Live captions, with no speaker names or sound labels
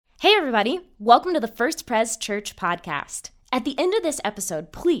everybody. Welcome to the First Pres Church podcast. At the end of this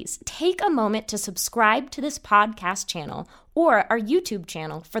episode, please take a moment to subscribe to this podcast channel or our YouTube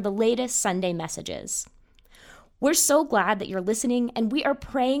channel for the latest Sunday messages. We're so glad that you're listening, and we are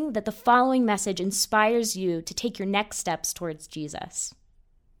praying that the following message inspires you to take your next steps towards Jesus.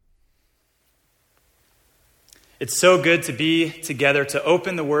 It's so good to be together, to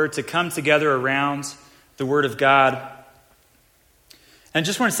open the Word, to come together around the Word of God. And I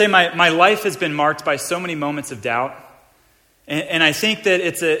just want to say my life has been marked by so many moments of doubt. And I think that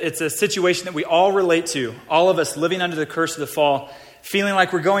it's a situation that we all relate to, all of us living under the curse of the fall, feeling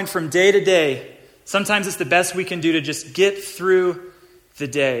like we're going from day to day. Sometimes it's the best we can do to just get through the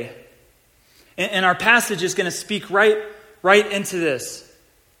day. And our passage is going to speak right into this.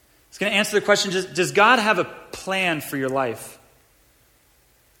 It's going to answer the question, does God have a plan for your life?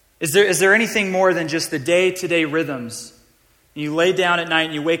 Is there anything more than just the day-to-day rhythms? You lay down at night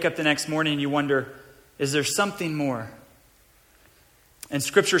and you wake up the next morning and you wonder, is there something more? And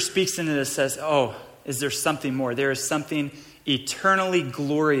Scripture speaks into this, says, is there something more? There is something eternally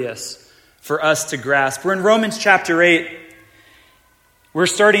glorious for us to grasp. We're in Romans chapter 8. We're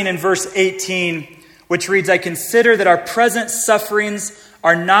starting in verse 18, which reads, I consider that our present sufferings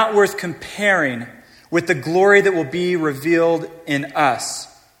are not worth comparing with the glory that will be revealed in us.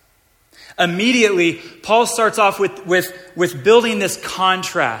 Immediately, Paul starts off with building this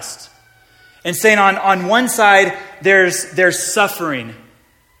contrast and saying on one side, there's suffering.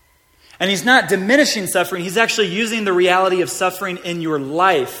 And he's not diminishing suffering. He's actually using the reality of suffering in your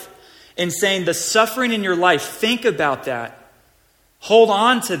life and saying the suffering in your life, think about that. Hold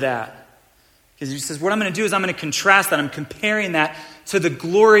on to that. Because he says, what I'm going to do is I'm going to contrast that. I'm comparing that to the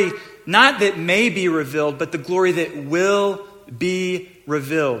glory, not that may be revealed, but the glory that will be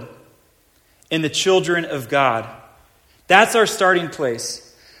revealed in the children of God. That's our starting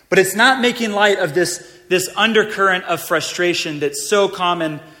place. But it's not making light of this undercurrent of frustration that's so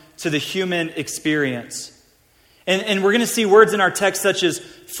common to the human experience. And we're going to see words in our text such as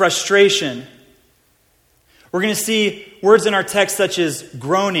frustration. We're going to see words in our text such as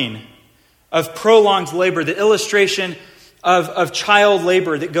groaning, of prolonged labor, the illustration of child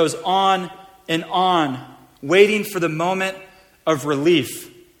labor that goes on and on, waiting for the moment of relief.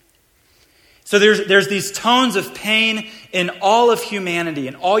 So there's these tones of pain in all of humanity,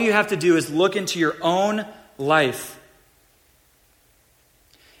 and all you have to do is look into your own life.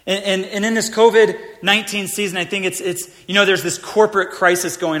 And in this COVID-19 season, I think it's there's this corporate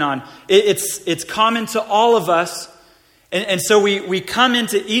crisis going on. It's common to all of us, and so we come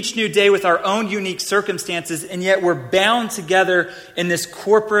into each new day with our own unique circumstances, and yet we're bound together in this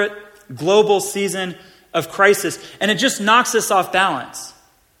corporate global season of crisis, and it just knocks us off balance.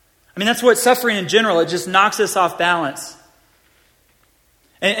 I mean, that's what suffering in general, it just knocks us off balance.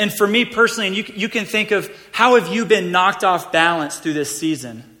 And for me personally, and you can think of, how have you been knocked off balance through this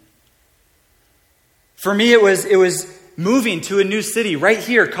season? For me, it was moving to a new city right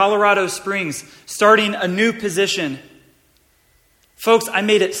here, Colorado Springs, starting a new position. Folks, I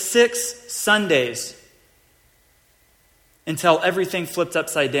made it 6 Sundays until everything flipped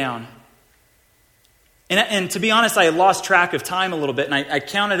upside down. And to be honest, I lost track of time a little bit, and I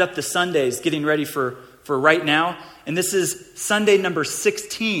counted up the Sundays getting ready for right now. And this is Sunday number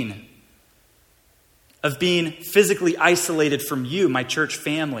 16 of being physically isolated from you, my church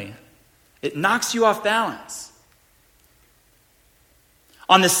family. It knocks you off balance.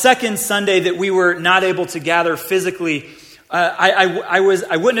 On the second Sunday that we were not able to gather physically, I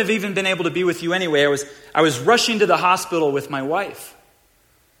wouldn't have even been able to be with you anyway. I was rushing to the hospital with my wife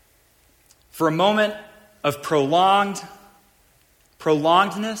for a moment of prolongedness,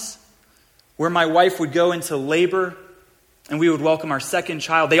 where my wife would go into labor and we would welcome our second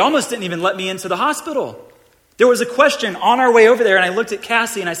child. They almost didn't even let me into the hospital. There was a question on our way over there, and I looked at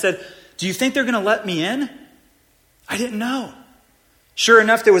Cassie and I said, do you think they're going to let me in? I didn't know. Sure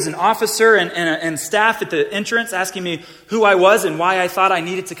enough, there was an officer and staff at the entrance asking me who I was and why I thought I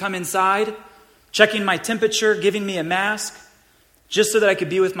needed to come inside, checking my temperature, giving me a mask, just so that I could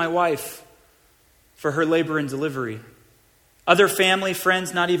be with my wife for her labor and delivery. Other family,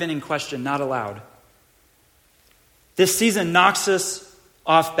 friends, not even in question, not allowed. This season knocks us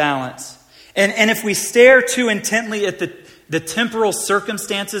off balance. And if we stare too intently at the temporal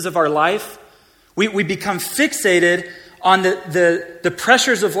circumstances of our life, we become fixated on the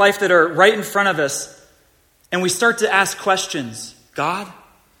pressures of life that are right in front of us, and we start to ask questions. God,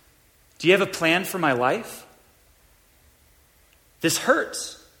 do you have a plan for my life? This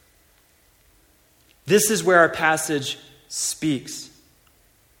hurts. This is where our passage speaks.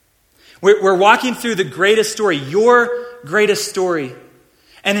 We're walking through the greatest story, your greatest story.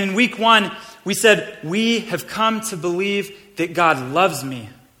 And in week 1, we said, we have come to believe that God loves me.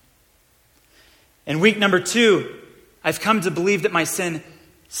 In week number 2, I've come to believe that my sin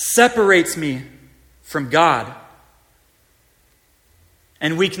separates me from God.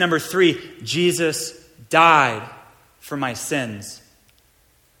 And week number 3, Jesus died for my sins.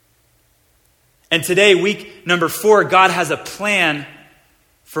 And today, week number 4, God has a plan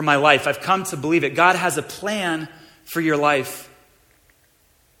for my life. I've come to believe it. God has a plan for your life.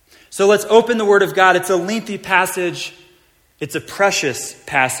 So let's open the Word of God. It's a lengthy passage. It's a precious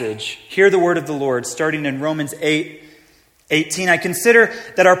passage. Hear the word of the Lord, starting in Romans 8:18. I consider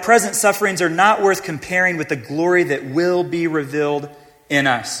that our present sufferings are not worth comparing with the glory that will be revealed in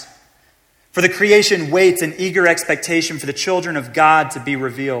us. For the creation waits in eager expectation for the children of God to be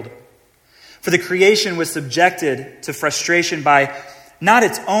revealed. For the creation was subjected to frustration by not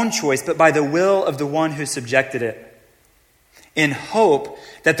its own choice, but by the will of the one who subjected it, in hope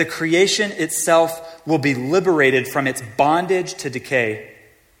that the creation itself will be liberated from its bondage to decay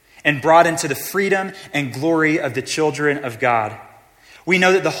and brought into the freedom and glory of the children of God. We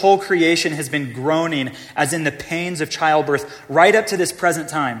know that the whole creation has been groaning as in the pains of childbirth right up to this present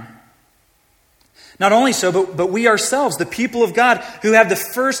time. Not only so, but we ourselves, the people of God who have the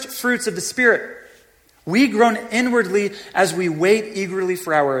first fruits of the Spirit, we groan inwardly as we wait eagerly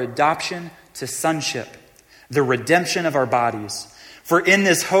for our adoption to sonship, the redemption of our bodies. For in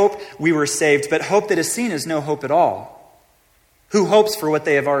this hope we were saved, but hope that is seen is no hope at all. Who hopes for what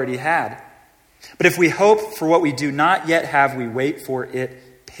they have already had? But if we hope for what we do not yet have, we wait for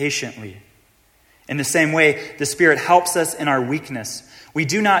it patiently. In the same way, the Spirit helps us in our weakness. We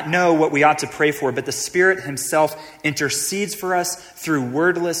do not know what we ought to pray for, but the Spirit himself intercedes for us through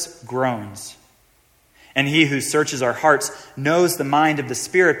wordless groans. And he who searches our hearts knows the mind of the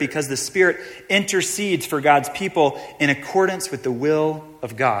Spirit, because the Spirit intercedes for God's people in accordance with the will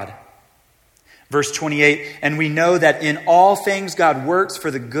of God. Verse 28, and we know that in all things God works for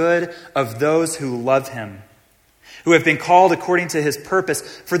the good of those who love him, who have been called according to his purpose.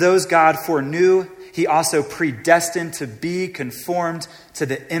 For those God foreknew, he also predestined to be conformed to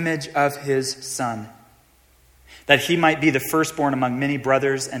the image of his Son, that he might be the firstborn among many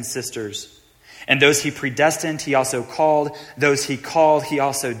brothers and sisters. And those he predestined, he also called. Those he called, he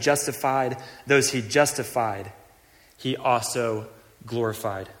also justified. Those he justified, he also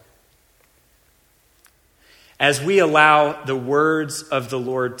glorified. As we allow the words of the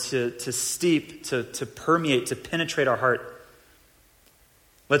Lord to steep, to permeate, to penetrate our heart,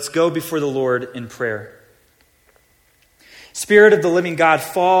 let's go before the Lord in prayer. Spirit of the living God,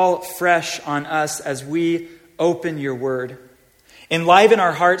 fall fresh on us as we open your word. Enliven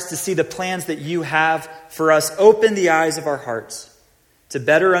our hearts to see the plans that you have for us. Open the eyes of our hearts to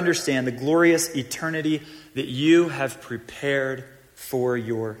better understand the glorious eternity that you have prepared for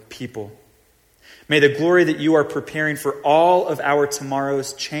your people. May the glory that you are preparing for all of our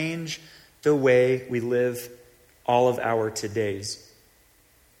tomorrows change the way we live all of our todays.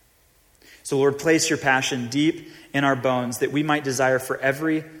 So, Lord, place your passion deep in our bones that we might desire for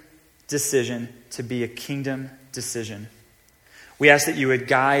every decision to be a kingdom decision. We ask that you would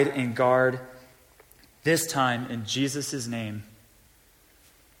guide and guard this time in Jesus' name.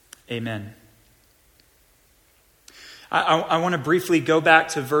 Amen. I want to briefly go back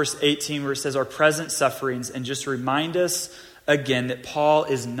to verse 18 where it says our present sufferings, and just remind us again that Paul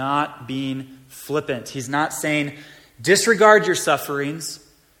is not being flippant. He's not saying disregard your sufferings,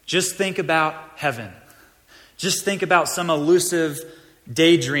 just think about heaven. Just think about some elusive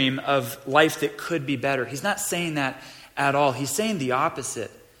daydream of life that could be better. He's not saying that at all. He's saying the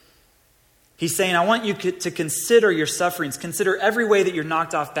opposite. He's saying, I want you to consider your sufferings. Consider every way that you're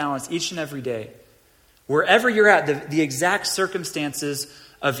knocked off balance each and every day. Wherever you're at, the exact circumstances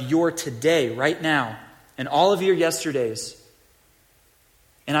of your today, right now, and all of your yesterdays.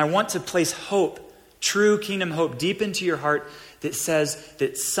 And I want to place hope, true kingdom hope, deep into your heart that says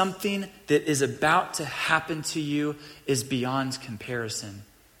that something that is about to happen to you is beyond comparison.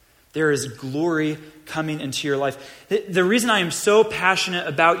 There is glory coming into your life. The reason I am so passionate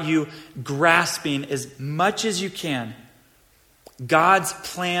about you grasping as much as you can God's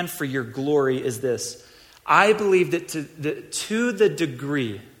plan for your glory is this. I believe that to the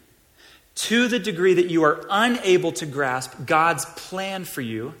degree that you are unable to grasp God's plan for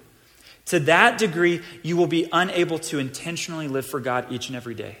you, to that degree you will be unable to intentionally live for God each and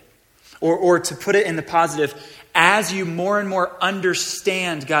every day. Or to put it in the positive, as you more and more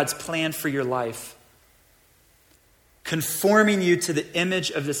understand God's plan for your life, conforming you to the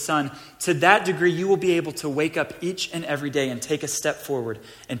image of the Son, to that degree you will be able to wake up each and every day and take a step forward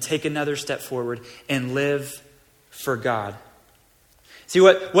and take another step forward and live for God. See,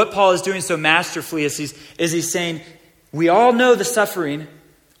 what Paul is doing so masterfully is he's saying, we all know the suffering.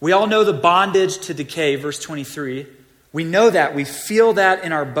 We all know the bondage to decay, verse 23. We know that. We feel that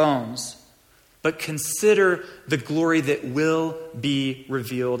in our bones. But consider the glory that will be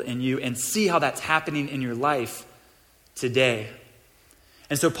revealed in you and see how that's happening in your life today.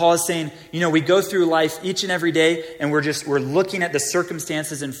 And so Paul is saying, we go through life each and every day and we're looking at the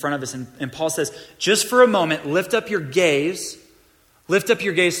circumstances in front of us. And Paul says, just for a moment, lift up your gaze to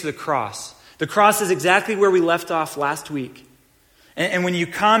the cross. The cross is exactly where we left off last week. And when you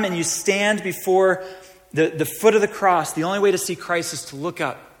come and you stand before the foot of the cross, the only way to see Christ is to look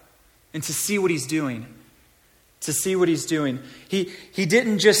up and to see what he's doing. To see what he's doing. He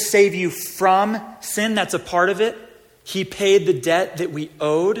didn't just save you from sin, that's a part of it. He paid the debt that we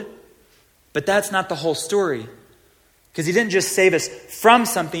owed, but that's not the whole story. Because he didn't just save us from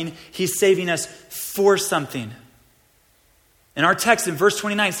something, he's saving us for something. And our text in verse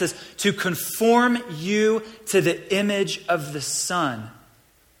 29 says, to conform you to the image of the Son.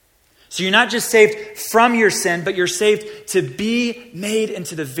 So you're not just saved from your sin, but you're saved to be made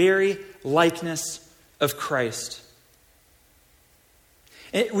into the very likeness of Christ.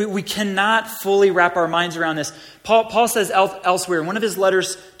 We cannot fully wrap our minds around this. Paul says elsewhere, in one of his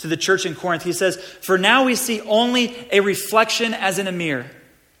letters to the church in Corinth, he says, for now we see only a reflection as in a mirror,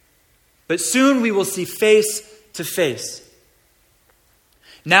 but soon we will see face to face.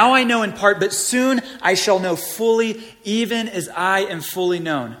 Now I know in part, but soon I shall know fully, even as I am fully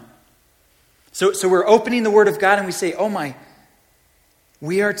known. So we're opening the Word of God and we say, oh my,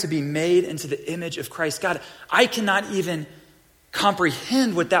 we are to be made into the image of Christ. God, I cannot even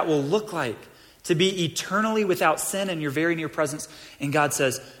comprehend what that will look like, to be eternally without sin in your very near presence. And God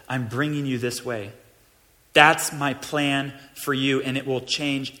says, I'm bringing you this way. That's my plan for you, and it will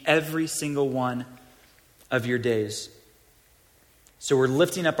change every single one of your days. So we're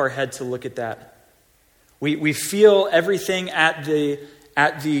lifting up our head to look at that. We feel everything at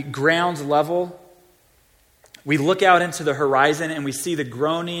the ground level. We look out into the horizon and we see the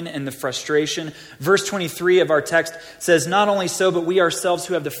groaning and the frustration. Verse 23 of our text says, not only so, but we ourselves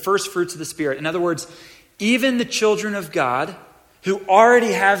who have the first fruits of the Spirit. In other words, even the children of God who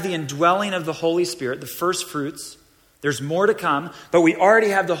already have the indwelling of the Holy Spirit, the first fruits, there's more to come, but we already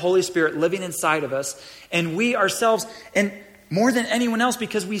have the Holy Spirit living inside of us. And we ourselves, and more than anyone else,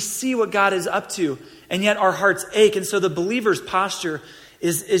 because we see what God is up to, and yet our hearts ache. And so the believer's posture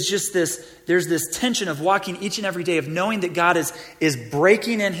is just this, there's this tension of walking each and every day, of knowing that God is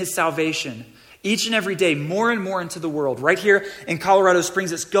breaking in his salvation each and every day, more and more into the world. Right here in Colorado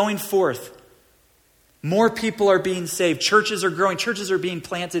Springs, it's going forth. More people are being saved. Churches are growing. Churches are being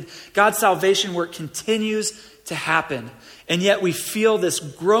planted. God's salvation work continues to happen. And yet we feel this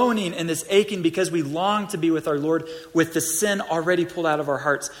groaning and this aching because we long to be with our Lord with the sin already pulled out of our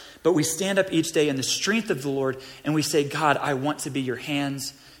hearts. But we stand up each day in the strength of the Lord and we say, God, I want to be your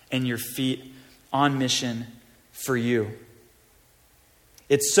hands and your feet on mission for you.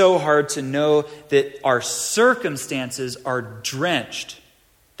 It's so hard to know that our circumstances are drenched.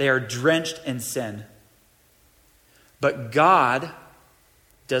 They are drenched in sin. But God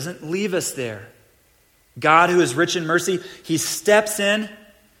doesn't leave us there. God, who is rich in mercy, he steps in.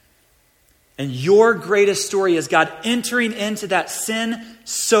 And your greatest story is God entering into that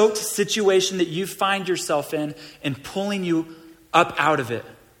sin-soaked situation that you find yourself in and pulling you up out of it.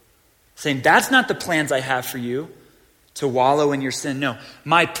 Saying, that's not the plans I have for you, to wallow in your sin. No,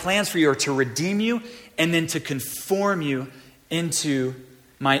 my plans for you are to redeem you and then to conform you into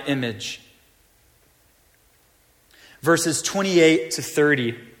my image. Verses 28 to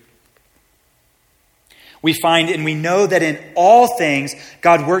 30. We find and we know that in all things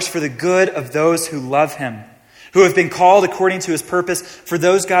God works for the good of those who love him, who have been called according to his purpose. For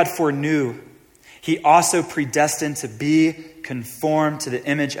those God foreknew, he also predestined to be conformed to the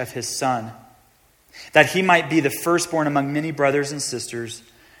image of his Son, that he might be the firstborn among many brothers and sisters.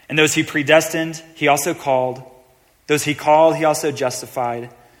 And those he predestined, he also called. Those he called, he also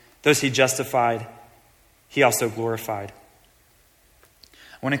justified. Those he justified, he also glorified.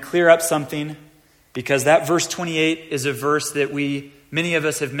 I want to clear up something, because that verse 28 is a verse that many of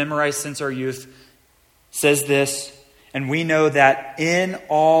us have memorized since our youth. It says this, and we know that in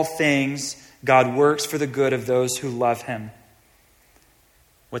all things God works for the good of those who love him.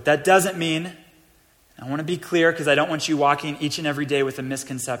 What that doesn't mean, I want to be clear because I don't want you walking each and every day with a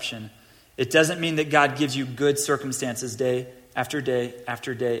misconception. It doesn't mean that God gives you good circumstances day after day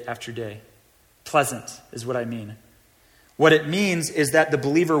after day after day. Pleasant is what I mean. What it means is that the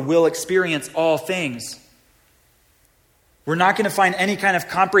believer will experience all things. We're not going to find any kind of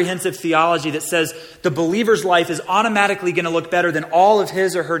comprehensive theology that says the believer's life is automatically going to look better than all of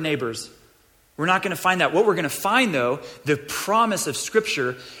his or her neighbors. We're not going to find that. What we're going to find, though, the promise of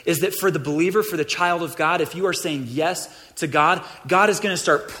Scripture is that for the believer, for the child of God, if you are saying yes to God, God is going to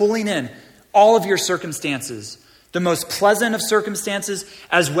start pulling in all of your circumstances, the most pleasant of circumstances,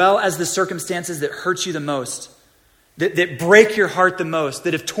 as well as the circumstances that hurt you the most, that break your heart the most,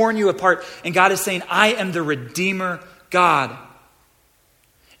 that have torn you apart. And God is saying, I am the Redeemer God.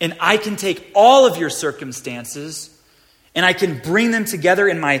 And I can take all of your circumstances and I can bring them together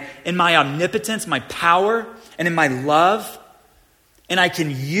in my omnipotence, my power, and in my love. And I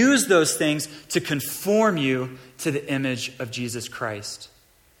can use those things to conform you to the image of Jesus Christ.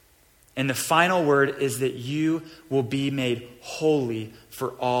 And the final word is that you will be made holy for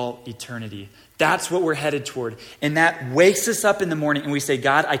all eternity. That's what we're headed toward. And that wakes us up in the morning and we say,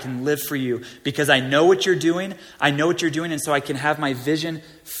 God, I can live for you because I know what you're doing. I know what you're doing. And so I can have my vision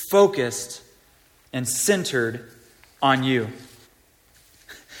focused and centered on you.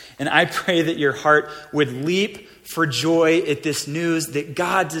 And I pray that your heart would leap for joy at this news that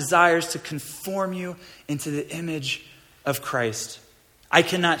God desires to conform you into the image of Christ. I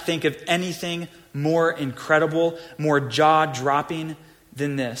cannot think of anything more incredible, more jaw-dropping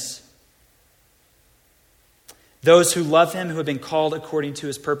than this. Those who love him, who have been called according to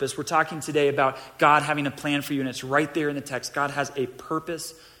his purpose. We're talking today about God having a plan for you, and it's right there in the text. God has a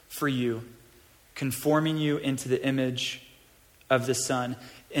purpose for you, conforming you into the image of the Son.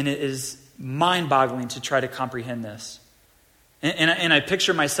 And it is mind-boggling to try to comprehend this. And I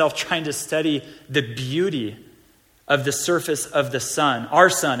picture myself trying to study the beauty of the surface of the sun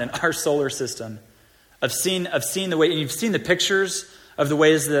and our solar system. Of seeing the way, and you've seen the pictures of the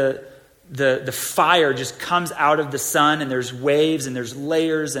ways the fire just comes out of the sun, and there's waves and there's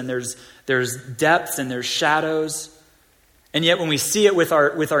layers and there's depths and there's shadows. And yet when we see it with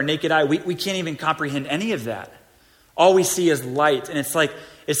our naked eye, we can't even comprehend any of that. All we see is light. And it's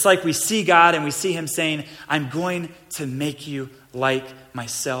like we see God and we see him saying, I'm going to make you like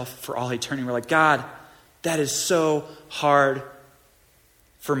myself for all eternity. We're like, God, that is so hard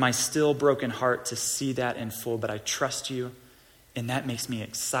for my still broken heart to see that in full, but I trust you, and that makes me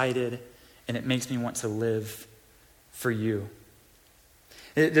excited, and it makes me want to live for you.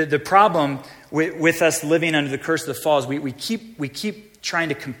 The problem with us living under the curse of the fall is we keep trying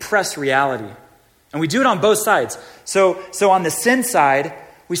to compress reality, and we do it on both sides. So on the sin side,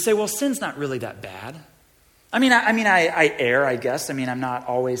 we say, well, sin's not really that bad. I err, I guess. I'm not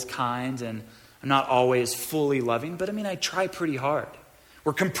always kind, and I'm not always fully loving, but I try pretty hard.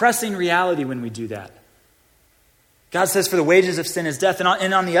 We're compressing reality when we do that. God says, for the wages of sin is death.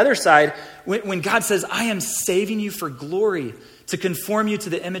 And on the other side, when God says, I am saving you for glory, to conform you to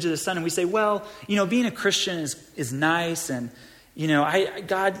the image of the Son, and we say, well, being a Christian is nice, and,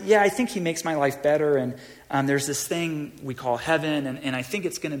 I think he makes my life better, and there's this thing we call heaven, and I think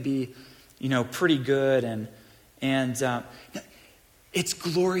it's going to be, pretty good, and it's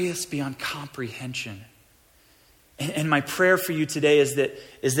glorious beyond comprehension. And my prayer for you today is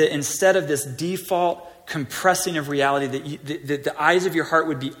that instead of this default compressing of reality, that the eyes of your heart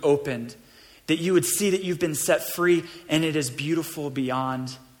would be opened, that you would see that you've been set free and it is beautiful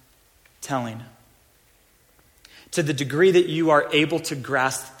beyond telling. To the degree that you are able to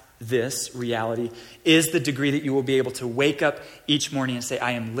grasp this reality is the degree that you will be able to wake up each morning and say,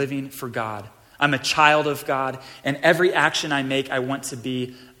 I am living for God. I'm a child of God, and every action I make, I want to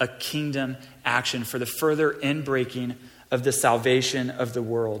be a kingdom action for the further inbreaking of the salvation of the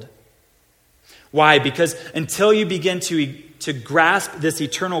world. Why? Because until you begin to grasp this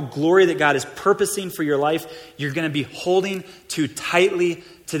eternal glory that God is purposing for your life, you're going to be holding too tightly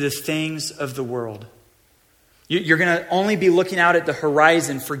to the things of the world. You're going to only be looking out at the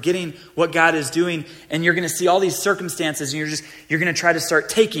horizon, forgetting what God is doing, and you're going to see all these circumstances, and you're going to try to start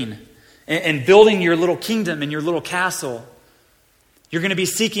taking and building your little kingdom and your little castle. You're going to be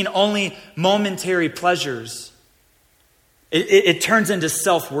seeking only momentary pleasures. It turns into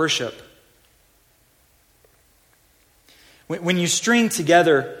self-worship. When you string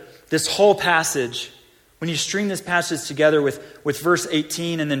together this whole passage, when you string this passage together with verse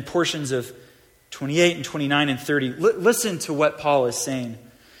 18 and then portions of 28 and 29 and 30, listen to what Paul is saying.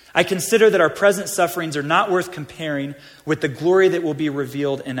 I consider that our present sufferings are not worth comparing with the glory that will be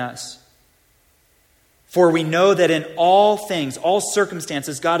revealed in us. For we know that in all things, all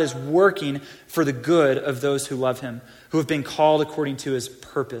circumstances, God is working for the good of those who love him, who have been called according to his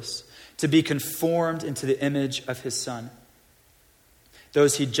purpose, to be conformed into the image of his Son.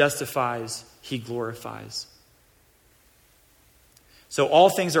 Those he justifies, he glorifies. So all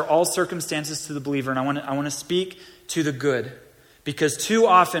things are all circumstances to the believer, and I want to speak to the good. Because too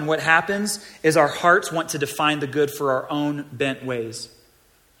often what happens is our hearts want to define the good for our own bent ways.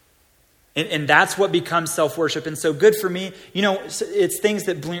 And that's what becomes self-worship. And so good for me, it's things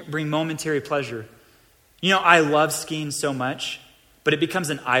that bring momentary pleasure. I love skiing so much, but it becomes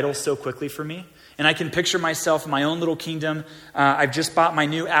an idol so quickly for me. And I can picture myself in my own little kingdom. I've just bought my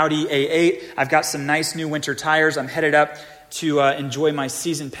new Audi A8. I've got some nice new winter tires. I'm headed up to enjoy my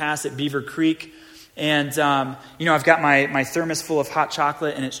season pass at Beaver Creek. And, I've got my thermos full of hot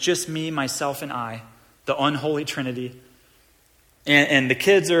chocolate, and it's just me, myself, and I, the unholy trinity. And the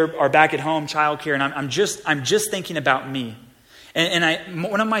kids are back at home, childcare, and I'm just thinking about me. And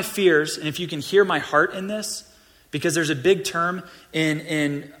one of my fears, and if you can hear my heart in this, because there's a big term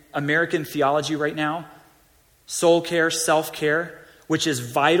in American theology right now, soul care, self-care, which is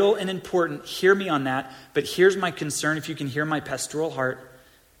vital and important. Hear me on that. But here's my concern, if you can hear my pastoral heart.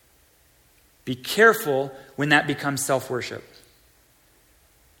 Be careful when that becomes self-worship.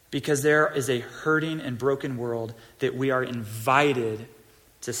 Because there is a hurting and broken world that we are invited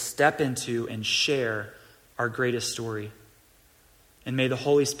to step into and share our greatest story. And may the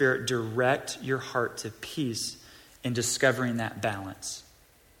Holy Spirit direct your heart to peace in discovering that balance.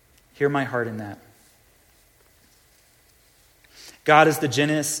 Hear my heart in that. God is the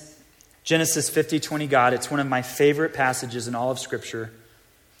Genesis 50:20 God. It's one of my favorite passages in all of Scripture.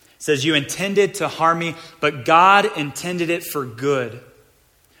 It says, "You intended to harm me, but God intended it for good,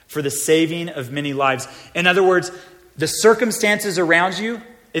 for the saving of many lives." In other words, the circumstances around you,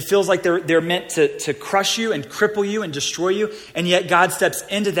 it feels like they're meant to crush you and cripple you and destroy you. And yet God steps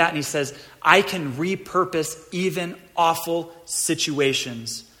into that and he says, I can repurpose even awful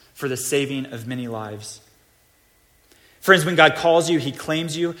situations for the saving of many lives. Friends, when God calls you, he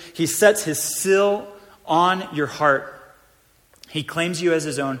claims you. He sets his seal on your heart. He claims you as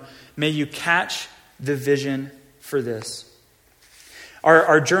his own. May you catch the vision for this.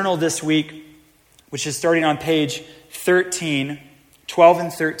 Our journal this week, which is starting on page 13, 12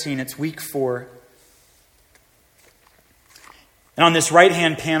 and 13, it's week 4. And on this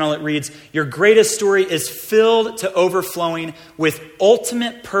right-hand panel, it reads, "Your greatest story is filled to overflowing with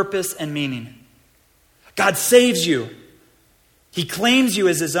ultimate purpose and meaning." God saves you. He claims you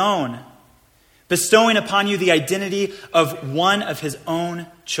as his own, bestowing upon you the identity of one of his own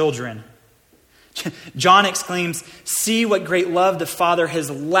children. John exclaims, "See what great love the Father has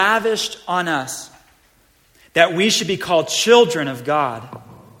lavished on us, that we should be called children of God."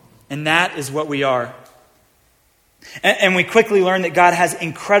 And that is what we are. And we quickly learn that God has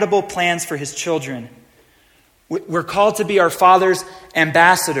incredible plans for his children. We're called to be our Father's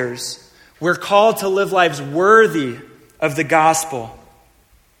ambassadors. We're called to live lives worthy of the gospel.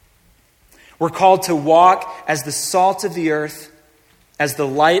 We're called to walk as the salt of the earth, as the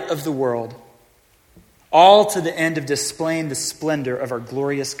light of the world, all to the end of displaying the splendor of our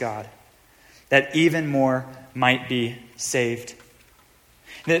glorious God, that even more might be saved.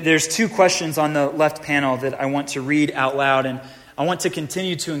 There's 2 questions on the left panel that I want to read out loud, and I want to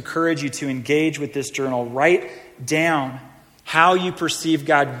continue to encourage you to engage with this journal. Write down how you perceive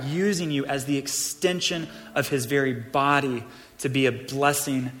God using you as the extension of his very body to be a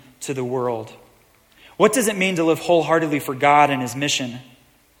blessing to the world. What does it mean to live wholeheartedly for God and his mission?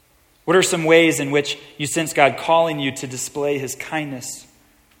 What are some ways in which you sense God calling you to display his kindness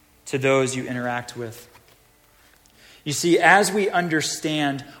to those you interact with? You see, as we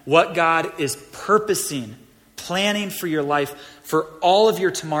understand what God is purposing, planning for your life, for all of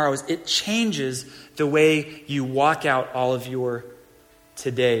your tomorrows, it changes the way you walk out all of your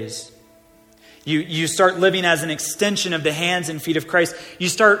todays. You start living as an extension of the hands and feet of Christ. You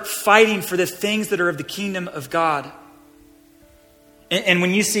start fighting for the things that are of the kingdom of God. And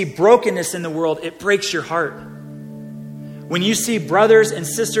when you see brokenness in the world, it breaks your heart. When you see brothers and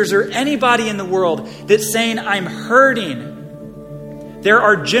sisters or anybody in the world that's saying, I'm hurting, there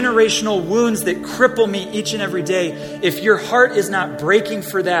are generational wounds that cripple me each and every day. If your heart is not breaking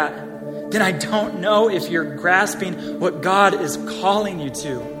for that, then I don't know if you're grasping what God is calling you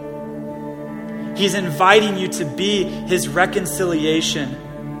to. He's inviting you to be his reconciliation.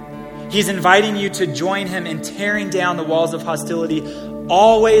 He's inviting you to join him in tearing down the walls of hostility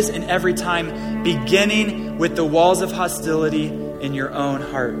always and every time, beginning with the walls of hostility in your own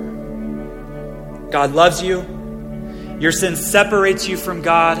heart. God loves you. Your sin separates you from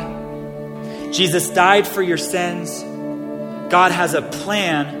God. Jesus died for your sins. God has a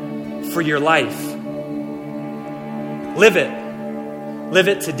plan for your life. Live it. Live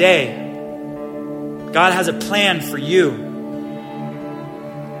it today. God has a plan for you.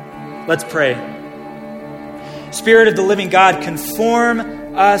 Let's pray. Spirit of the living God,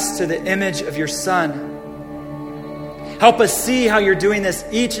 conform us to the image of your Son. Help us see how you're doing this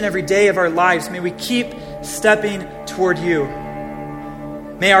each and every day of our lives. May we keep stepping toward you.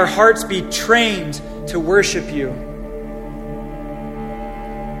 May our hearts be trained to worship you.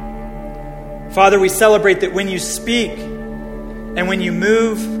 Father, we celebrate that when you speak and when you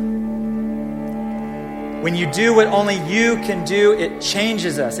move, when you do what only you can do, it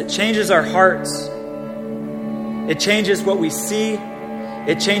changes us. It changes our hearts. It changes what we see.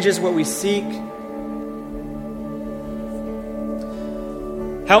 It changes what we seek.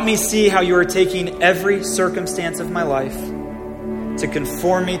 Help me see how you are taking every circumstance of my life to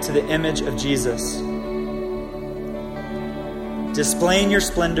conform me to the image of Jesus. Displaying your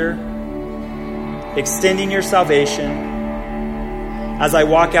splendor, extending your salvation. As I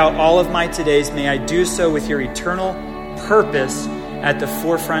walk out all of my todays, may I do so with your eternal purpose at the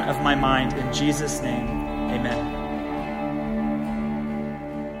forefront of my mind. In Jesus' name, amen.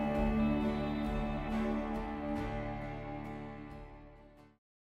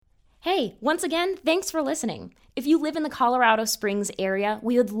 Hey, once again, thanks for listening. If you live in the Colorado Springs area,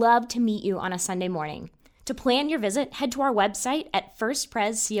 we would love to meet you on a Sunday morning. To plan your visit, head to our website at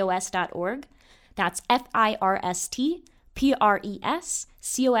firstprescos.org. That's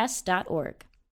FIRSTPRESCOS.org.